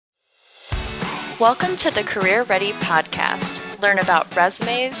Welcome to the Career Ready podcast. Learn about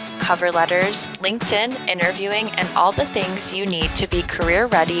resumes, cover letters, LinkedIn, interviewing, and all the things you need to be career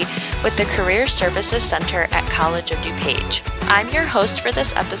ready with the Career Services Center at College of DuPage. I'm your host for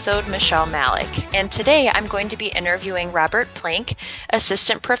this episode, Michelle Malik, and today I'm going to be interviewing Robert Plank,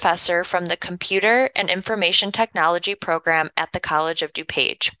 Assistant Professor from the Computer and Information Technology program at the College of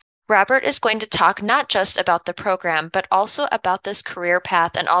DuPage. Robert is going to talk not just about the program, but also about this career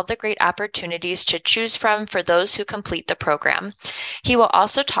path and all the great opportunities to choose from for those who complete the program. He will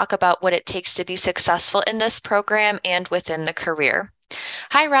also talk about what it takes to be successful in this program and within the career.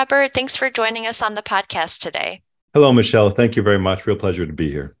 Hi, Robert. Thanks for joining us on the podcast today. Hello, Michelle. Thank you very much. Real pleasure to be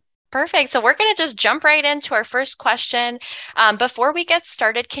here. Perfect. So we're going to just jump right into our first question. Before we get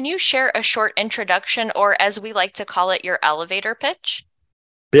started, can you share a short introduction, or as we like to call it, your elevator pitch?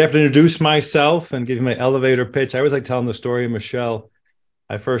 I have to introduce myself and give you my elevator pitch. I always like telling the story, Michelle.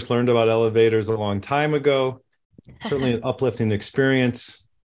 I first learned about elevators a long time ago. Certainly an uplifting experience,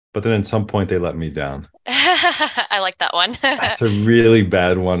 but then at some point they let me down. I like that one. That's a really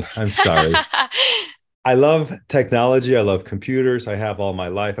bad one. I'm sorry. I love technology. I love computers. I have all my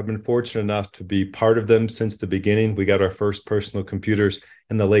life. I've been fortunate enough to be part of them since the beginning. We got our first personal computers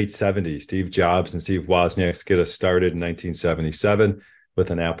in the late 70s. Steve Jobs and Steve Wozniak get us started in 1977. With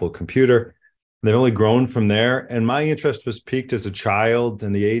an Apple computer. They've only grown from there. And my interest was piqued as a child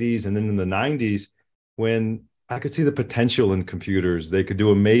in the 80s and then in the 90s when I could see the potential in computers. They could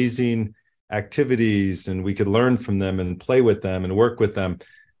do amazing activities and we could learn from them and play with them and work with them.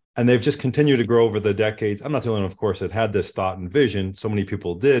 And they've just continued to grow over the decades. I'm not the only one, of course, that had this thought and vision. So many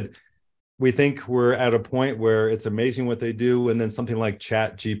people did. We think we're at a point where it's amazing what they do. And then something like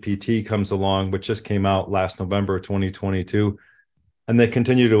ChatGPT comes along, which just came out last November, 2022. And they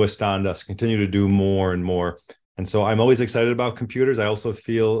continue to astound us, continue to do more and more. And so I'm always excited about computers. I also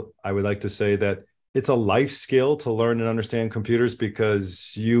feel I would like to say that it's a life skill to learn and understand computers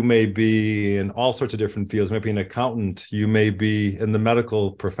because you may be in all sorts of different fields. You may be an accountant. You may be in the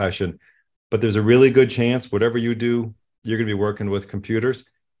medical profession. But there's a really good chance whatever you do, you're going to be working with computers.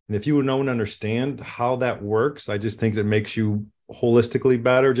 And if you know and understand how that works, I just think it makes you holistically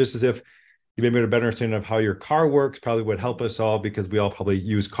better, just as if you may have a better understanding of how your car works, probably would help us all because we all probably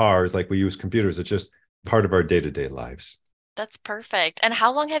use cars like we use computers. It's just part of our day-to-day lives. That's perfect. And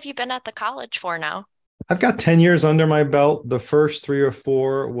how long have you been at the college for now? I've got 10 years under my belt. The first 3 or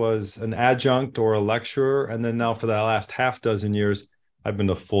 4 was an adjunct or a lecturer. And then now for the last half dozen years, I've been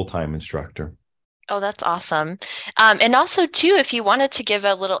a full-time instructor. Oh, that's awesome. And also, too, if you wanted to give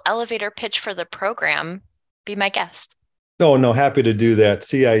a little elevator pitch for the program, be my guest. Oh, no, happy to do that.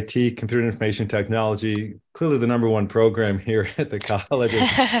 CIT, Computer Information Technology, clearly the number one program here at the college.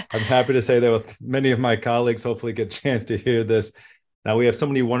 I'm happy to say that with many of my colleagues, hopefully get a chance to hear this. Now, we have so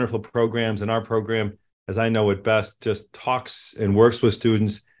many wonderful programs, and our program, as I know it best, just talks and works with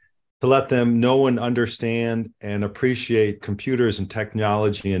students to let them know and understand and appreciate computers and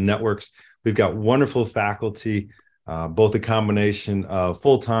technology and networks. We've got wonderful faculty, both a combination of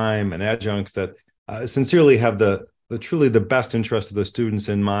full-time and adjuncts that sincerely have the truly the best interest of the students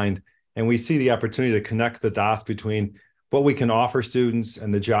in mind. And we see the opportunity to connect the dots between what we can offer students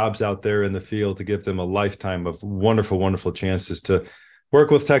and the jobs out there in the field to give them a lifetime of wonderful, wonderful chances to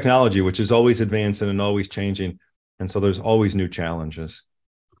work with technology, which is always advancing and always changing. And so there's always new challenges.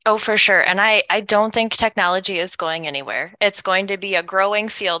 Oh, for sure. And I don't think technology is going anywhere. It's going to be a growing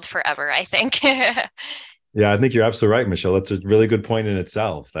field forever, I think. Yeah, I think you're absolutely right, Michelle. That's a really good point in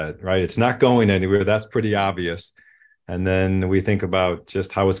itself, that, right, it's not going anywhere. That's pretty obvious. And then we think about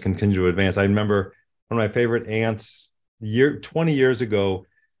just how it's continued to advance. I remember one of my favorite aunts 20 years ago,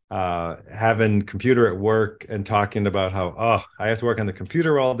 having computer at work and talking about how, I have to work on the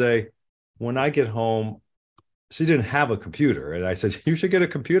computer all day. When I get home, she didn't have a computer. And I said, you should get a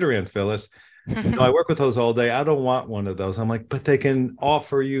computer, Aunt Phyllis. I work with those all day. I don't want one of those. I'm like, but they can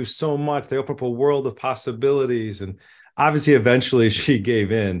offer you so much. They open up a world of possibilities. And obviously, eventually she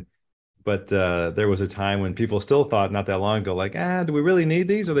gave in. But there was a time when people still thought not that long ago, like, do we really need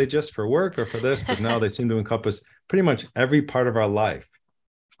these? Are they just for work or for this? But no, they seem to encompass pretty much every part of our life.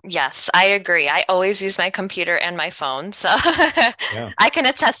 Yes, I agree. I always use my computer and my phone. So Yeah. I can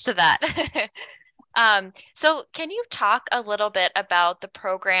attest to that. So can you talk a little bit about the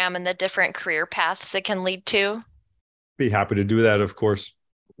program and the different career paths it can lead to? Be happy to do that, of course.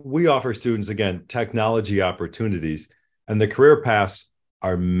 We offer students, again, technology opportunities, and the career paths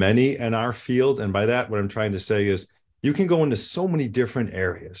are many in our field. And by that, what I'm trying to say is you can go into so many different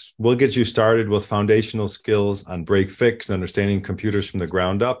areas. We'll get you started with foundational skills on break fix, understanding computers from the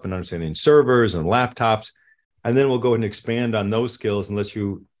ground up and understanding servers and laptops. And then we'll go ahead and expand on those skills and let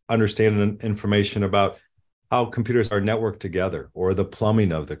you understanding information about how computers are networked together or the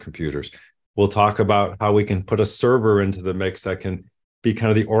plumbing of the computers. We'll talk about how we can put a server into the mix that can be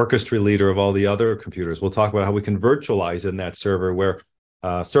kind of the orchestra leader of all the other computers. We'll talk about how we can virtualize in that server where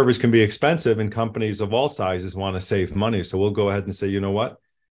servers can be expensive and companies of all sizes want to save money. So we'll go ahead and say, you know what?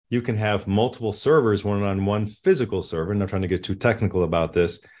 You can have multiple servers running on one physical server. I'm not trying to get too technical about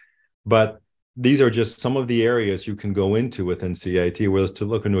this, but these are just some of the areas you can go into within CIT, where it's to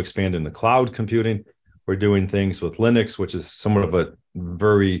looking to expand into cloud computing. We're doing things with Linux, which is somewhat of a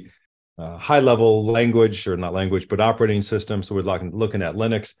very high-level language, or not language, but operating system. So we're looking at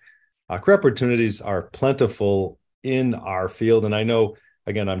Linux. Career opportunities are plentiful in our field. And I know,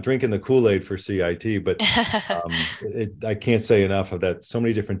 again, I'm drinking the Kool-Aid for CIT, but I can't say enough of that. So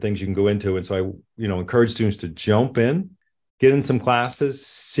many different things you can go into. And so I encourage students to jump in, get in some classes,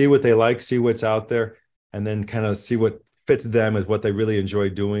 see what they like, see what's out there, and then kind of see what fits them as what they really enjoy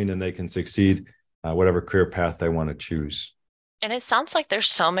doing, and they can succeed whatever career path they want to choose. And it sounds like there's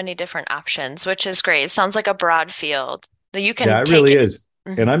so many different options, which is great. It sounds like a broad field that you can Yeah, it take really it. is.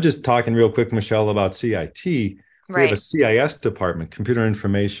 And I'm just talking real quick, Michelle, about CIT. We have a CIS department, Computer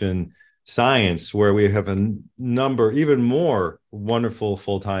Information Science, where we have a number, even more wonderful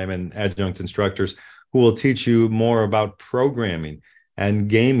full-time and adjunct instructors who will teach you more about programming and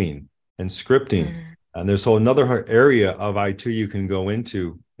gaming and scripting. And there's another area of IT you can go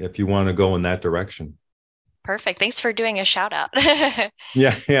into if you want to go in that direction. Perfect. Thanks for doing a shout out.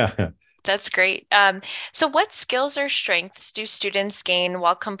 Yeah. That's great. So what skills or strengths do students gain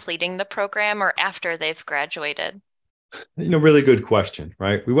while completing the program or after they've graduated? Really good question,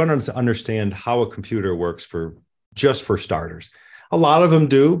 right? We want to understand how a computer works for starters. A lot of them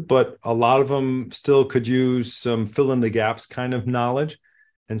do, but a lot of them still could use some fill in the gaps kind of knowledge.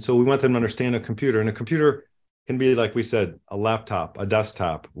 And so we want them to understand a computer. And a computer can be, like we said, a laptop, a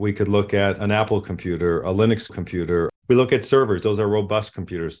desktop. We could look at an Apple computer, a Linux computer. We look at servers. Those are robust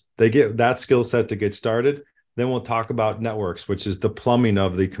computers. They get that skill set to get started. Then we'll talk about networks, which is the plumbing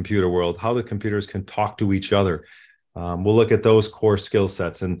of the computer world, how the computers can talk to each other. We'll look at those core skill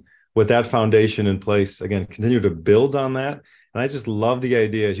sets. And with that foundation in place, again, continue to build on that. And I just love the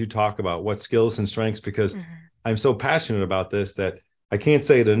idea as you talk about what skills and strengths, because I'm so passionate about this that I can't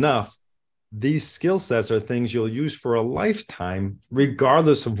say it enough. These skill sets are things you'll use for a lifetime,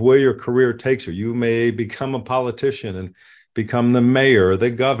 regardless of where your career takes you. You may become a politician and become the mayor, the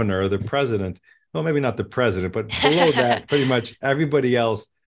governor, the president. Well, maybe not the president, but below that, pretty much everybody else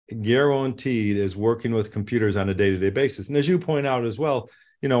guaranteed is working with computers on a day-to-day basis. And as you point out as well,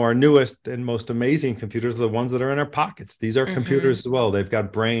 our newest and most amazing computers are the ones that are in our pockets. These are computers as well. They've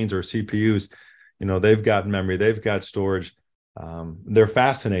got brains or CPUs. They've got memory, they've got storage. They're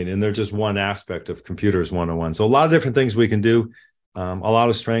fascinating, and they're just one aspect of computers 101. So a lot of different things we can do, a lot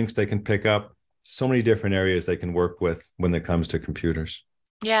of strengths they can pick up, so many different areas they can work with when it comes to computers.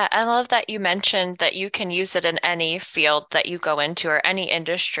 Yeah, I love that you mentioned that you can use it in any field that you go into or any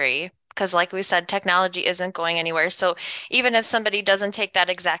industry, because like we said, technology isn't going anywhere. So even if somebody doesn't take that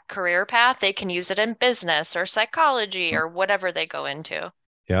exact career path, they can use it in business or psychology or whatever they go into.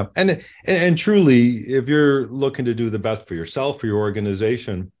 Yeah. And truly, if you're looking to do the best for yourself, for your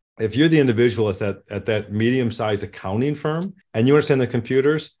organization, if you're the individual at that medium-sized accounting firm and you understand the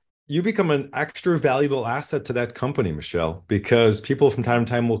computers, you become an extra valuable asset to that company, Michelle, because people from time to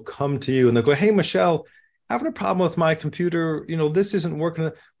time will come to you and they'll go, "Hey, Michelle, having a problem with my computer. This isn't working.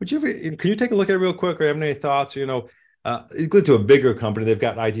 Can you take a look at it real quick, or have any thoughts?" You go to a bigger company, they've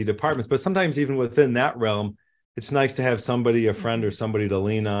got IT departments, but sometimes even within that realm, it's nice to have somebody, a friend or somebody to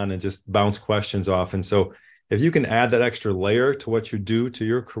lean on and just bounce questions off. And so if you can add that extra layer to what you do to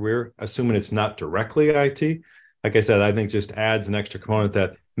your career, assuming it's not directly IT, like I said, I think just adds an extra component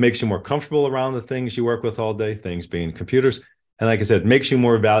that makes you more comfortable around the things you work with all day, things being computers. And like I said, makes you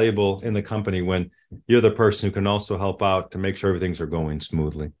more valuable in the company when you're the person who can also help out to make sure everything's are going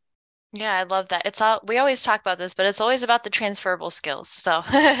smoothly. Yeah, I love that. We always talk about this, but it's always about the transferable skills. So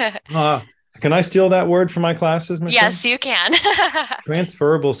Can I steal that word from my classes, Michelle? yes, you can.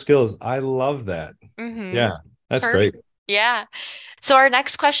 Transferable skills. I love that. Yeah, that's Perfect. great. Yeah. So our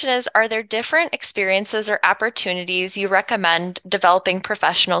next question is, are there different experiences or opportunities you recommend developing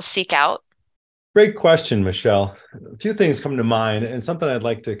professionals seek out? Great question, Michelle. A few things come to mind, and something I'd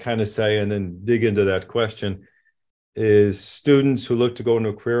like to kind of say and then dig into that question is students who look to go into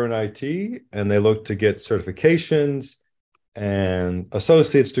a career in IT and they look to get certifications and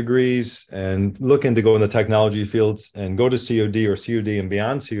associate's degrees and looking to go in the technology fields and go to COD or COD and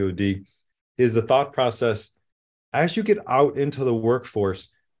beyond COD, is the thought process. As you get out into the workforce,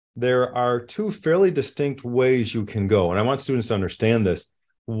 there are two fairly distinct ways you can go. And I want students to understand this.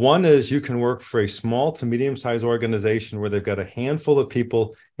 One is you can work for a small to medium-sized organization where they've got a handful of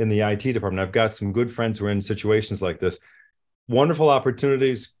people in the IT department. I've got some good friends who are in situations like this. Wonderful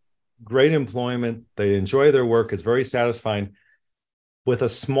opportunities, great employment. They enjoy their work. It's very satisfying. With a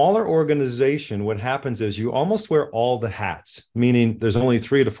smaller organization, what happens is you almost wear all the hats, meaning there's only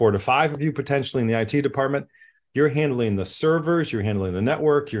 3 to 4 to 5 of you potentially in the IT department. You're handling the servers, you're handling the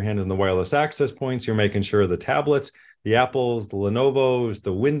network, you're handling the wireless access points, you're making sure the tablets, the Apples, the Lenovo's,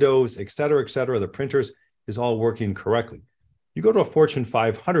 the Windows, et cetera, the printers is all working correctly. You go to a Fortune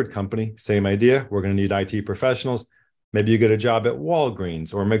 500 company, same idea. We're going to need IT professionals. Maybe you get a job at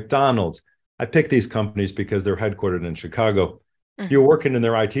Walgreens or McDonald's. I pick these companies because they're headquartered in Chicago. You're working in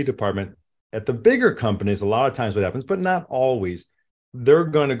their IT department. At the bigger companies, a lot of times what happens, but not always, they're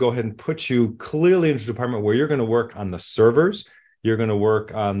going to go ahead and put you clearly into a department where you're going to work on the servers. You're going to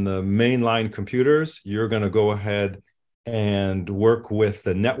work on the mainline computers. You're going to go ahead and work with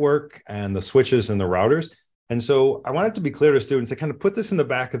the network and the switches and the routers. And so I want it to be clear to students to kind of put this in the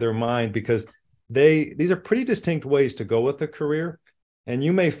back of their mind, because these are pretty distinct ways to go with a career. And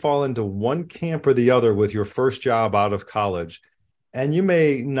you may fall into one camp or the other with your first job out of college. And you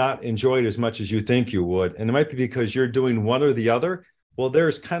may not enjoy it as much as you think you would. And it might be because you're doing one or the other. Well,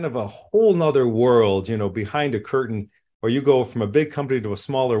 there's kind of a whole nother world, behind a curtain, where you go from a big company to a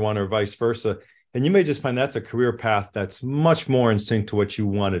smaller one or vice versa. And you may just find that's a career path that's much more in sync to what you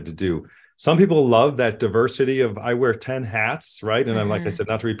wanted to do. Some people love that diversity of I wear 10 hats, right? And I'm, like I said,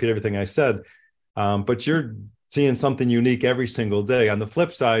 not to repeat everything I said, but you're seeing something unique every single day. On the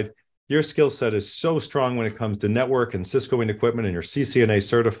flip side, your skill set is so strong when it comes to network and Cisco and equipment, and you're CCNA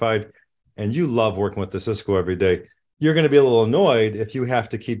certified, and you love working with the Cisco every day. You're going to be a little annoyed if you have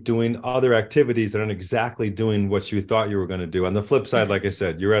to keep doing other activities that aren't exactly doing what you thought you were going to do. On the flip side, like I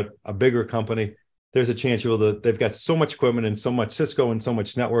said, you're at a bigger company. There's a chance they've got so much equipment and so much Cisco and so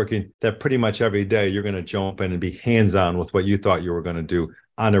much networking that pretty much every day you're going to jump in and be hands-on with what you thought you were going to do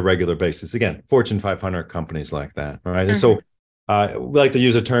on a regular basis. Again, Fortune 500 companies like that. All right. And so we like to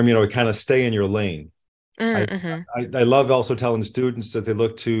use a term, kind of stay in your lane. I love also telling students that they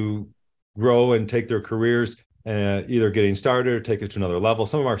look to grow and take their careers, either getting started or take it to another level.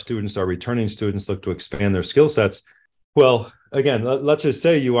 Some of our students are returning students, look to expand their skill sets. Well, again, let's just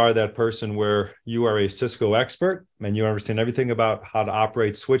say you are that person where you are a Cisco expert and you understand everything about how to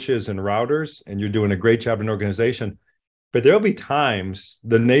operate switches and routers, and you're doing a great job in an organization. But there'll be times,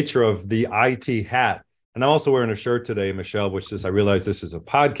 the nature of the IT hat, and I'm also wearing a shirt today, Michelle, which is, I realize this is a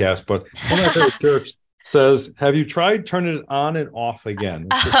podcast, but one of my favorite shirts says, have you tried turning it on and off again?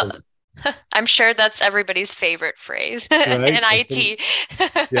 I'm sure that's everybody's favorite phrase in IT.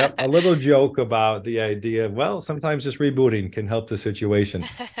 Yeah, a little joke about the idea of, well, sometimes just rebooting can help the situation.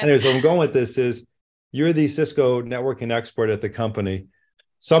 Anyways, where I'm going with this is, you're the Cisco networking expert at the company.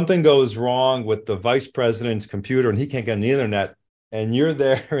 Something goes wrong with the vice president's computer and he can't get on the internet, and you're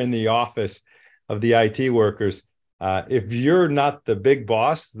there in the office of the IT workers. If you're not the big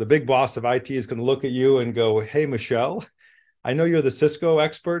boss of IT is going to look at you and go, hey, Michelle, I know you're the Cisco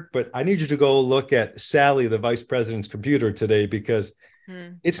expert, but I need you to go look at Sally, the vice president's computer today, because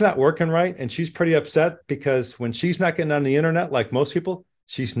it's not working right. And she's pretty upset because when she's not getting on the internet, like most people,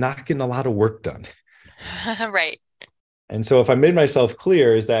 she's not getting a lot of work done. Right. And so if I made myself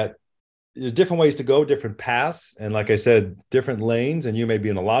clear, is that there's different ways to go, different paths. And like I said, different lanes, and you may be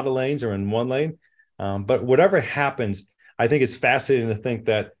in a lot of lanes or in one lane. But whatever happens, I think it's fascinating to think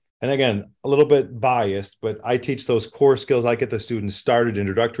that, and again, a little bit biased, but I teach those core skills. I get the students started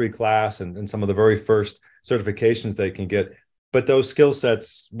introductory class and some of the very first certifications they can get. But those skill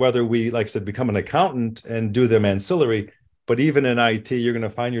sets, whether we, like I said, become an accountant and do them ancillary, but even in IT, you're going to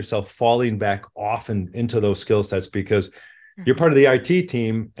find yourself falling back often into those skill sets because you're part of the IT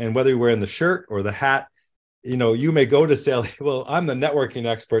team. And whether you're wearing the shirt or the hat, you may go to Sally, well, I'm the networking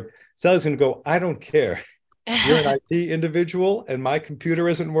expert. Sally's going to go, I don't care. You're an IT individual and my computer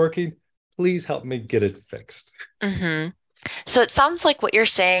isn't working. Please help me get it fixed. So it sounds like what you're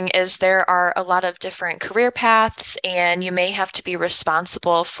saying is there are a lot of different career paths, and you may have to be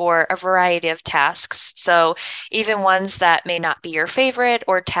responsible for a variety of tasks. So even ones that may not be your favorite,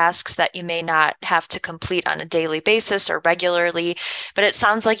 or tasks that you may not have to complete on a daily basis or regularly, but it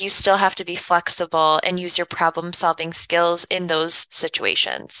sounds like you still have to be flexible and use your problem-solving skills in those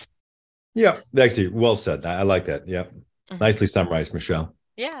situations. Yeah, actually, well said. I like that. Yeah. Nicely summarized, Michelle.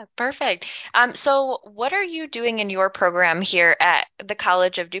 Yeah, perfect. So what are you doing in your program here at the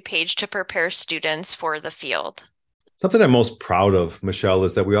College of DuPage to prepare students for the field? Something I'm most proud of, Michelle,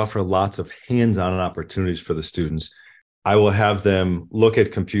 is that we offer lots of hands-on opportunities for the students. I will have them look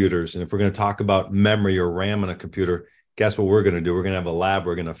at computers. And if we're going to talk about memory or RAM on a computer, guess what we're going to do? We're going to have a lab.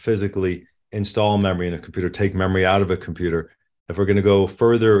 We're going to physically install memory in a computer, take memory out of a computer. If we're going to go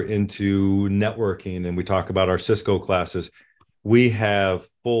further into networking and we talk about our Cisco classes, we have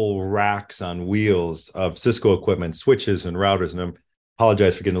full racks on wheels of Cisco equipment, switches and routers. And I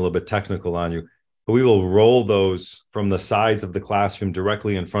apologize for getting a little bit technical on you, but we will roll those from the sides of the classroom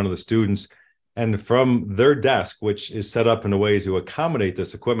directly in front of the students. And from their desk, which is set up in a way to accommodate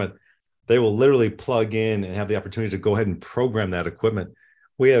this equipment, they will literally plug in and have the opportunity to go ahead and program that equipment.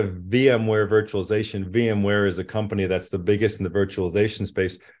 We have VMware virtualization. VMware is a company that's the biggest in the virtualization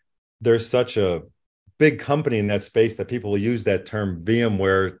space. There's such a big company in that space that people will use that term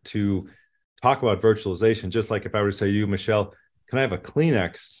VMware to talk about virtualization. Just like if I were to say to you, Michelle, can I have a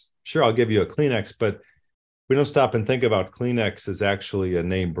Kleenex? Sure, I'll give you a Kleenex, but we don't stop and think about Kleenex as actually a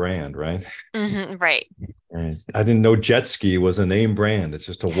name brand, right? Right. And I didn't know jet ski was a name brand. It's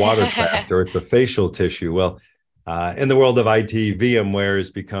just a watercraft or it's a facial tissue. Well, in the world of IT, VMware has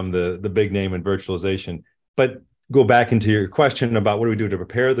become the big name in virtualization. But go back into your question about what do we do to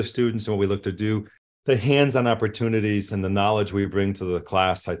prepare the students and what we look to do. The hands-on opportunities and the knowledge we bring to the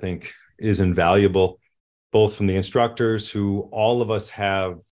class, I think, is invaluable, both from the instructors who all of us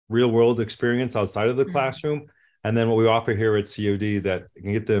have real-world experience outside of the classroom, and then what we offer here at COD that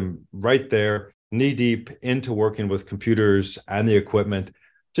can get them right there, knee-deep into working with computers and the equipment,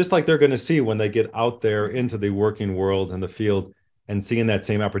 just like they're going to see when they get out there into the working world and the field and seeing that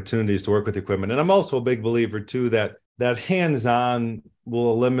same opportunities to work with equipment. And I'm also a big believer, too, that hands-on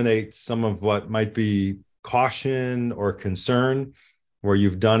will eliminate some of what might be caution or concern where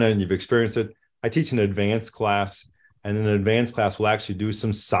you've done it and you've experienced it. I teach an advanced class, and in an advanced class, we'll actually do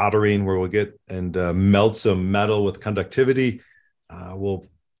some soldering where we'll get and melt some metal with conductivity. We'll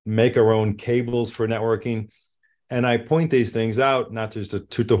make our own cables for networking. And I point these things out, not just to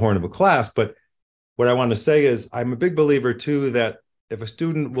toot the horn of a class, but what I want to say is I'm a big believer, too, that if a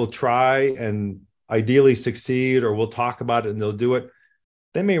student will try and ideally succeed, or we'll talk about it and they'll do it,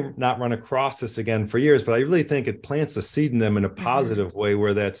 they may not run across this again for years, but I really think it plants a seed in them in a positive way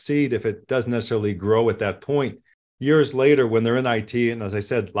where that seed, if it doesn't necessarily grow at that point, years later when they're in IT, and as I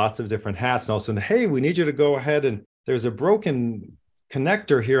said, lots of different hats, and all of a sudden, hey, we need you to go ahead and there's a broken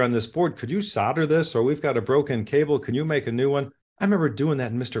connector here on this board. Could you solder this? Or we've got a broken cable. Can you make a new one? I remember doing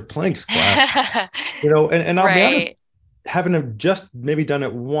that in Mr. Plank's class. And I'll be honest, having them just maybe done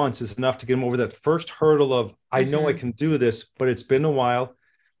it once is enough to get them over that first hurdle of, I know I can do this, but it's been a while.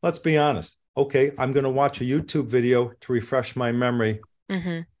 Let's be honest. Okay, I'm going to watch a YouTube video to refresh my memory.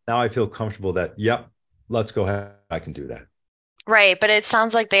 Now I feel comfortable that, yep, let's go ahead. I can do that. Right. But it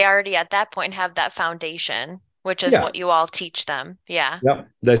sounds like they already at that point have that foundation, which is what you all teach them. Yeah. Yep,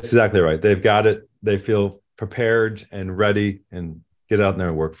 that's exactly right. They've got it. They feel prepared and ready and get out in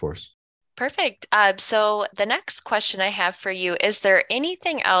their workforce. Perfect. So the next question I have for you, is there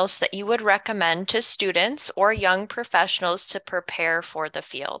anything else that you would recommend to students or young professionals to prepare for the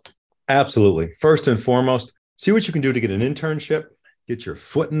field? Absolutely. First and foremost, see what you can do to get an internship, get your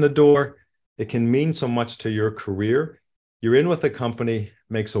foot in the door. It can mean so much to your career. You're in with a company,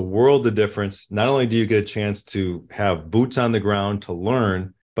 makes a world of difference. Not only do you get a chance to have boots on the ground to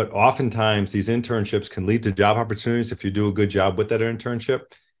learn, but oftentimes these internships can lead to job opportunities if you do a good job with that internship.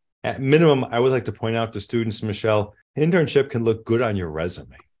 At minimum, I would like to point out to students, Michelle, internship can look good on your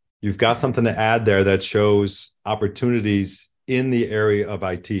resume. You've got something to add there that shows opportunities in the area of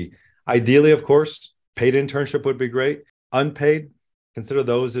IT. Ideally, of course, paid internship would be great. Unpaid, consider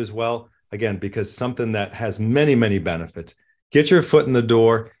those as well. Again, because something that has many, many benefits. Get your foot in the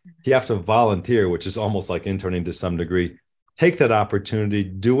door. You have to volunteer, which is almost like interning to some degree. Take that opportunity,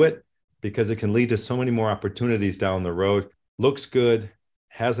 do it, because it can lead to so many more opportunities down the road. Looks good.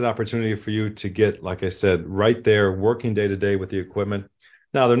 Has an opportunity for you to get, like I said, right there, working day to day with the equipment.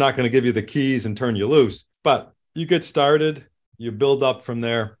 Now, they're not going to give you the keys and turn you loose, but you get started, you build up from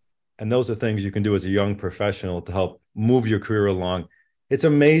there, and those are things you can do as a young professional to help move your career along. It's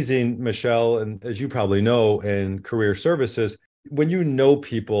amazing, Michelle, and as you probably know, in career services, when you know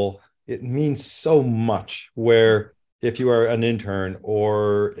people, it means so much, where if you are an intern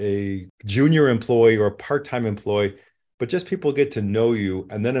or a junior employee or a part-time employee, but just people get to know you,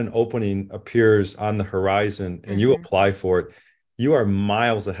 and then an opening appears on the horizon and you apply for it, you are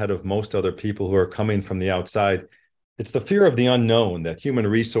miles ahead of most other people who are coming from the outside. It's the fear of the unknown that human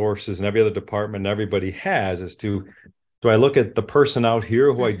resources and every other department and everybody has, as to, do I look at the person out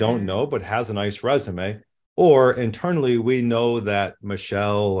here who I don't know but has a nice resume? Or internally, we know that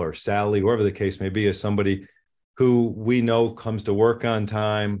Michelle or Sally, whoever the case may be, is somebody who we know comes to work on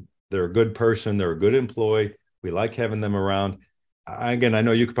time. They're a good person. They're a good employee. We like having them around. Again, I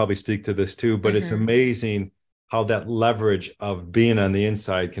know you could probably speak to this too, but it's amazing how that leverage of being on the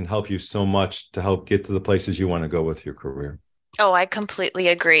inside can help you so much to help get to the places you want to go with your career. Oh, I completely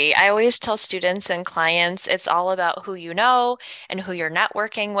agree. I always tell students and clients it's all about who you know and who you're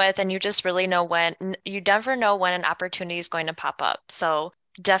networking with, and you just really know you never know when an opportunity is going to pop up. So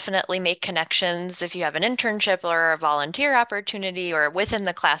definitely make connections if you have an internship or a volunteer opportunity or within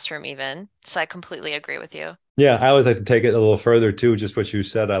the classroom even. So I completely agree with you. Yeah, I always like to take it a little further too, just what you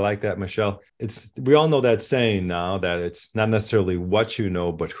said. I like that, Michelle. We all know that saying now that it's not necessarily what you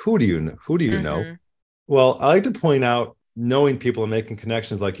know, but who do you know? Who do you know? Mm-hmm. Well, I like to point out knowing people and making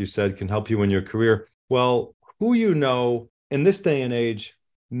connections, like you said, can help you in your career. Well, who you know in this day and age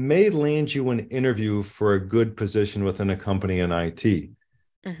may land you an interview for a good position within a company in IT,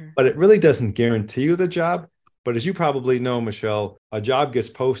 but it really doesn't guarantee you the job. But as you probably know, Michelle, a job gets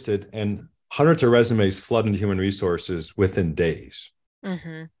posted and hundreds of resumes flood into human resources within days.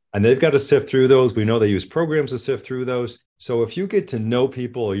 Mm-hmm. And they've got to sift through those. We know they use programs to sift through those. So if you get to know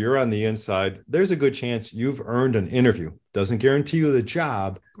people or you're on the inside, there's a good chance you've earned an interview. Doesn't guarantee you the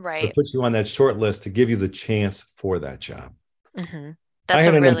job, Right. but puts you on that short list to give you the chance for that job. Mm-hmm. I That's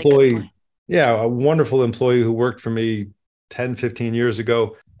had a an really good employee, point. a wonderful employee who worked for me 10, 15 years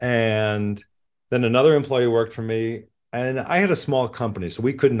ago. And then another employee worked for me. And I had a small company, so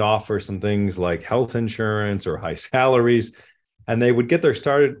we couldn't offer some things like health insurance or high salaries. And they would get their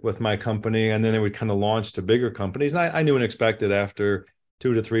started with my company, and then they would kind of launch to bigger companies. And I knew and expected after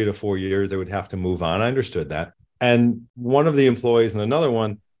 2 to 3 to 4 years, they would have to move on. I understood that. And one of the employees and another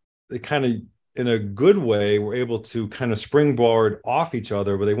one, they kind of, in a good way, were able to kind of springboard off each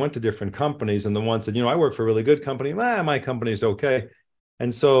other, where they went to different companies. And the one said, I work for a really good company. My company is okay.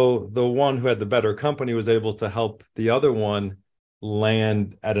 And so the one who had the better company was able to help the other one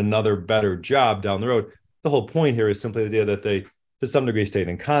land at another better job down the road. The whole point here is simply the idea that they, to some degree, stayed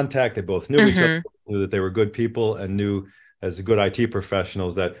in contact. They both knew each other, knew that they were good people, and knew as good IT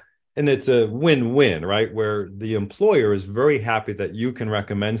professionals that, and it's a win-win, right? Where the employer is very happy that you can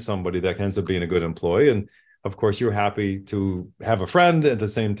recommend somebody that ends up being a good employee. And of course, you're happy to have a friend at the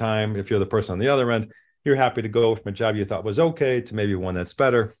same time. If you're the person on the other end, you're happy to go from a job you thought was okay to maybe one that's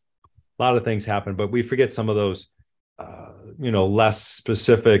better. A lot of things happen, but we forget some of those, less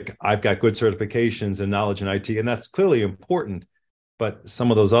specific. I've got good certifications and knowledge in IT, and that's clearly important. But some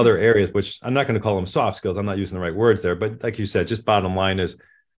of those other areas, which I'm not going to call them soft skills, I'm not using the right words there, but like you said, just bottom line is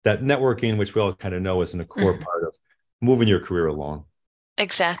that networking, which we all kind of know is a core part of moving your career along.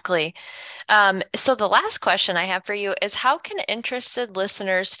 Exactly. So the last question I have for you is, how can interested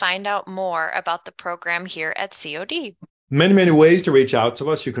listeners find out more about the program here at COD? Many, many ways to reach out to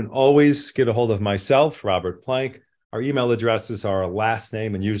us. You can always get a hold of myself, Robert Plank. Our email addresses are our last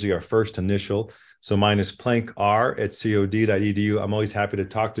name and usually our first initial. So mine is plankr@cod.edu. I'm always happy to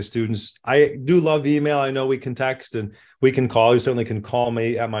talk to students. I do love email. I know we can text and we can call. You certainly can call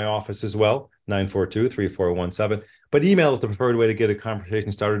me at my office as well, 942-3417. But email is the preferred way to get a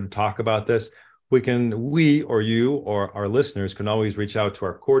conversation started to talk about this. We or you or our listeners can always reach out to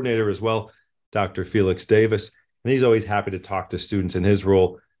our coordinator as well, Dr. Felix Davis. And he's always happy to talk to students in his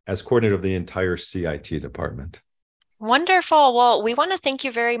role as coordinator of the entire CIT department. Wonderful. Well, we want to thank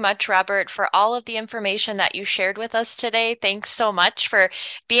you very much, Robert, for all of the information that you shared with us today. Thanks so much for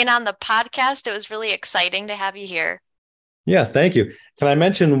being on the podcast. It was really exciting to have you here. Yeah, thank you. Can I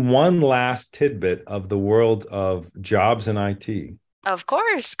mention one last tidbit of the world of jobs in IT? Of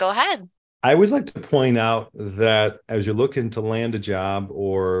course. Go ahead. I always like to point out that as you're looking to land a job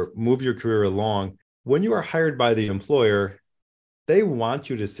or move your career along, when you are hired by the employer, they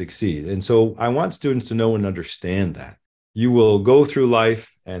want you to succeed. And so I want students to know and understand that. You will go through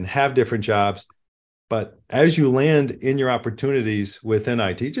life and have different jobs, but as you land in your opportunities within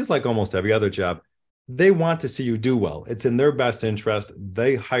IT, just like almost every other job, they want to see you do well. It's in their best interest.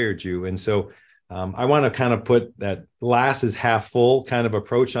 They hired you. And so I want to kind of put that glass is half full kind of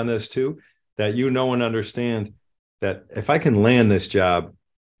approach on this too, that you know and understand that if I can land this job,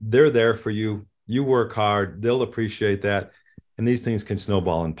 they're there for you. You work hard. They'll appreciate that. And these things can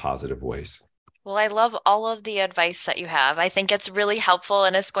snowball in positive ways. Well, I love all of the advice that you have. I think it's really helpful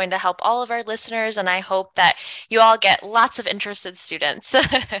and it's going to help all of our listeners. And I hope that you all get lots of interested students.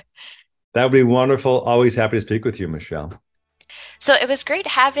 That would be wonderful. Always happy to speak with you, Michelle. So it was great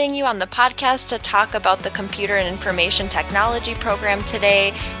having you on the podcast to talk about the Computer and Information Technology program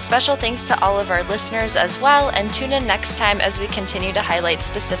today. Special thanks to all of our listeners as well, and tune in next time as we continue to highlight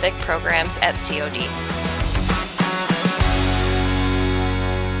specific programs at COD.